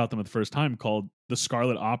 heard about them for the first time, called the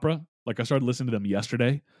Scarlet Opera. Like I started listening to them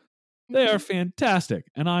yesterday. They are Mhm. fantastic,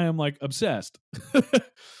 and I am like obsessed.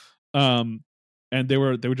 um, and they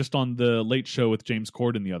were just on the Late Show with James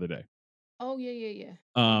Corden the other day. Oh, yeah, yeah, yeah.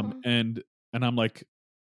 Um, Uh-huh. and and I'm like,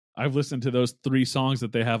 I've listened to those 3 songs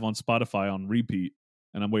that they have on Spotify on repeat,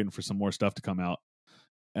 and I'm waiting for some more stuff to come out.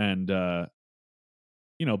 And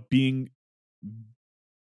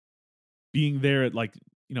being there at, like,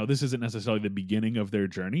 this isn't necessarily the beginning of their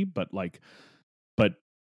journey, but like, but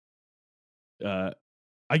uh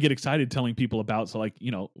I get excited telling people about, so like,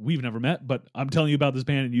 we've never met, but I'm telling you about this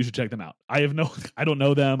band and you should check them out. I don't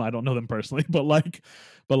know them. I don't know them personally, but like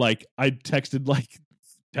I texted like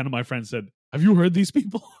 10 of my friends, said, "Have you heard these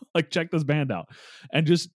people? Like check this band out." And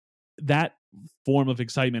just that form of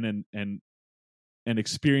excitement and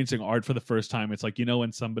experiencing art for the first time. It's like,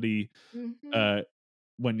 when somebody, Mhm. uh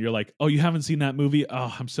when you're like, "Oh, you haven't seen that movie?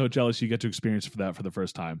 Oh, I'm so jealous you get to experience for that for the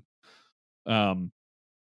first time." Um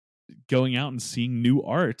Going out and seeing new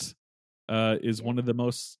art is one Yeah. of the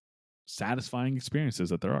most satisfying experiences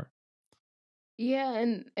that there are. Yeah,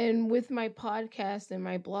 and with my podcast and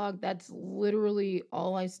my blog, that's literally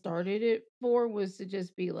all I started it for, was to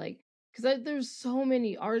just be like, because there's so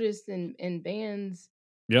many artists and bands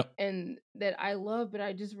Yep. and that I love, but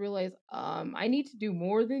I just realized I need to do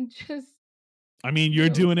more than just I mean, you're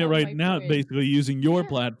doing it tell right my now, friends. basically using your Yeah,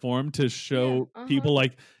 platform to yeah, show uh-huh, people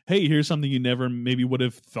like, "Hey, here's something you never maybe would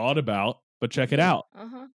have thought about, but check it yeah, out."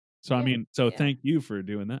 uh-huh, So I yeah, mean, so yeah. thank you for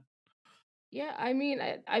doing that. Yeah, I mean,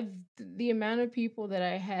 I've the amount of people that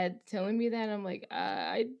I had telling me that, I'm like,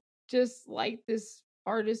 I just like this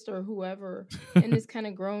artist or whoever, and it's kind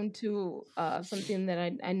of grown to something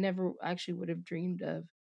that I never actually would have dreamed of.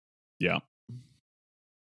 Yeah.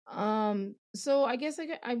 So I guess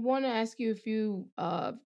I want to ask you a few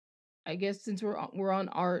I guess since we're on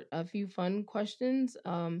art, a few fun questions.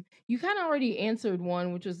 You kind of already answered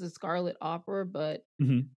one, which was the Scarlet Opera, but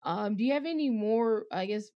Mhm. do you have any more, I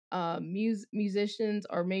guess, musicians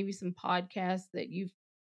or maybe some podcasts that you've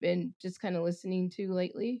been just kind of listening to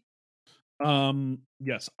lately?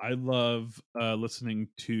 Yes, I love listening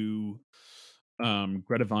to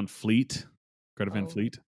Greta Van Fleet. Greta Van Oh.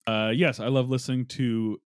 Fleet. Yes, I love listening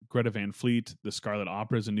to Greta Van Fleet. The Scarlet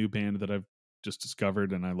Opera is a new band that I've just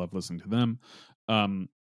discovered, and I love listening to them.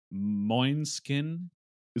 Moinskin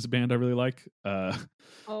is a band I really like.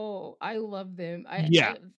 Oh, I love them.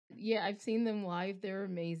 Yeah. I've seen them live. They're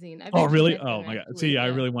amazing. I've Oh, actually really? met them Oh my god. actually. See, I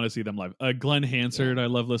Yeah. really want to see them live. Glenn Hansard, Yeah. I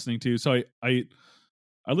love listening to. So I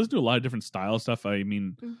listen to a lot of different style stuff. I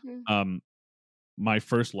mean, Mhm. um, my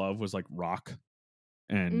first love was like rock,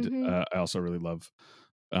 and Mhm. I also really love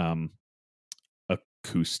um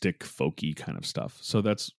acoustic folky kind of stuff. So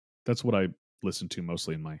that's what I listen to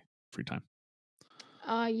mostly in my free time.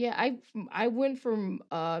 Yeah, I went from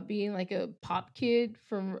being like a pop kid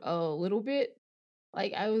from a little bit.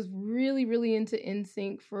 Like I was really really into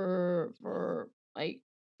NSYNC for like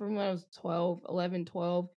from when I was 12, 11,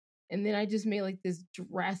 12, and then I just made like this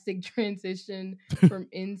drastic transition from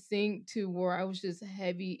NSYNC to where I was just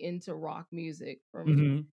heavy into rock music from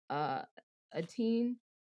Hmm. uh a teen.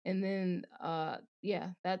 And then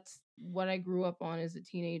yeah, that's what I grew up on as a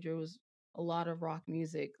teenager was a lot of rock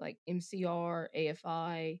music like MCR,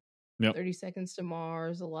 AFI, Yep. 30 Seconds to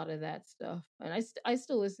Mars, a lot of that stuff. And I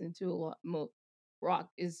still listen to a lot.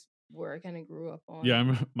 Rock is where I kind of grew up Yeah,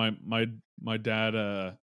 on. I'm my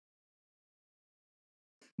dad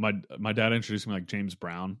my dad introduced me like James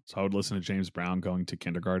Brown. So I would listen to James Brown going to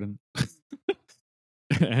kindergarten.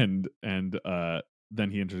 and then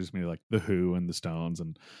he introduced me to like the Who and the Stones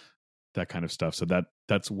and that kind of stuff. So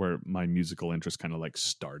that's where my musical interest kind of like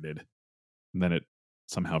started. And then it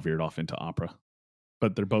somehow veered off into opera.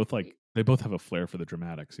 But they're both like they both have a flair for the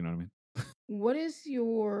dramatics, you know what I mean? What is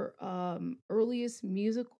your earliest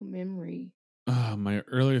musical memory? My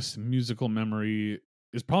earliest musical memory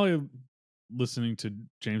is probably listening to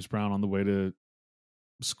James Brown on the way to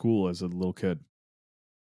school as a little kid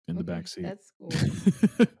in the back Okay, seat. that's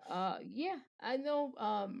cool. Yeah, I know.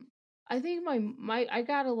 I think my I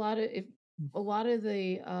got a lot of if a lot of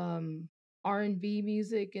the R&B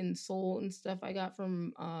music and soul and stuff I got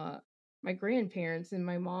from my grandparents and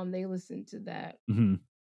my mom. They listened to that Hmm.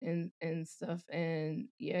 and stuff. And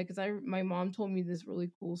yeah, because I my mom told me this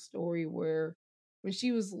really cool story where when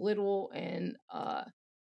she was little and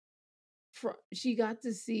she got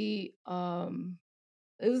to see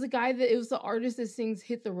it was the guy that it was the artist that sings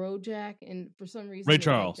 "Hit the Road Jack," and for some Ray reason they like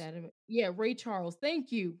Charles. that. Yeah, Ray Charles.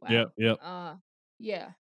 Thank you. Yep, Wow. yep. Yeah,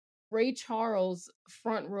 Ray Charles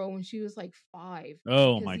front row when she was like 5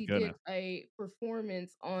 Oh because my he did goodness. a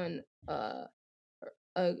performance on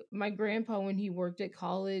my grandpa when he worked at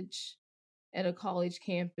college at a college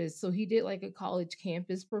campus. So he did like a college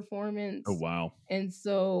campus Oh performance. wow. And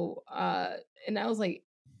so and I was like,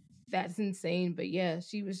 that's insane. But yeah,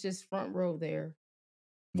 she was just front row there.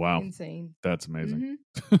 Wow. Insane. That's amazing.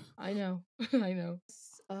 Mm-hmm. I know. I know.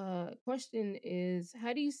 Question is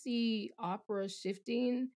how do you see opera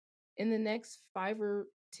shifting in the next 5 or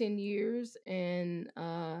 10 years? And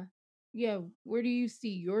yeah, where do you see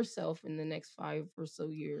yourself in the next 5 or so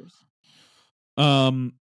years?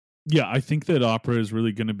 Um yeah, I think that opera is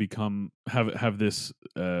really going to become have this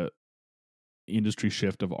industry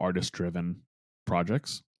shift of artist driven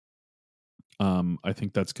projects. I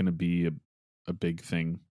think that's going to be a big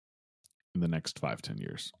thing in the next 5-10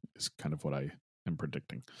 years is kind of what I am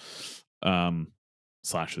predicting.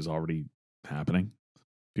 Slash is already happening.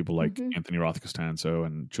 People like Mm-hmm. Anthony Roth Costanzo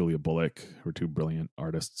and Julia Bullock, who are two brilliant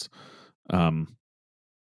artists. Um,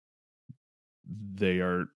 they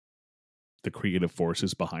are the creative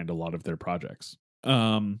forces behind a lot of their projects.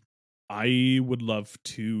 I would love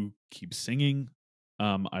to keep singing.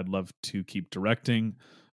 I'd love to keep directing.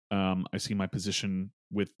 I see my position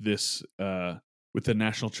with this with the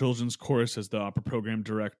National Children's Chorus as the opera program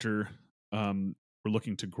director. We're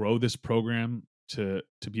looking to grow this program to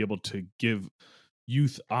be able to give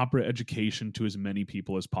youth opera education to as many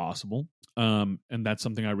people as possible. And that's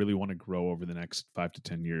something I really want to grow over the next 5 to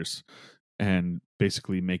 10 years, and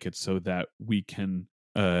basically make it so that we can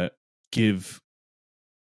give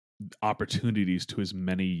opportunities to as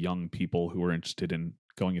many young people who are interested in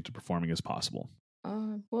going into performing as possible.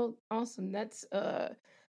 Well, awesome. That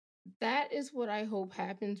is what I hope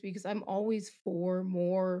happens because I'm always for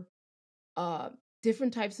more uh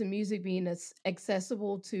different types of music being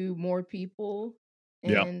accessible to more people.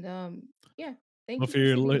 Yeah. And yeah, thank Well, you for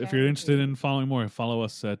sitting if down you're with interested me. in following more, follow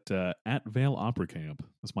us at Vale Opera Camp.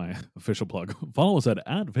 That's my official plug. Follow us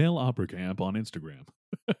at Vale Opera Camp on Instagram.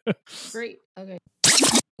 Great. Okay.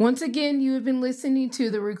 Once again, you have been listening to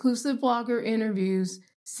the Reclusive Blogger interviews.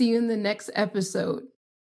 See you in the next episode.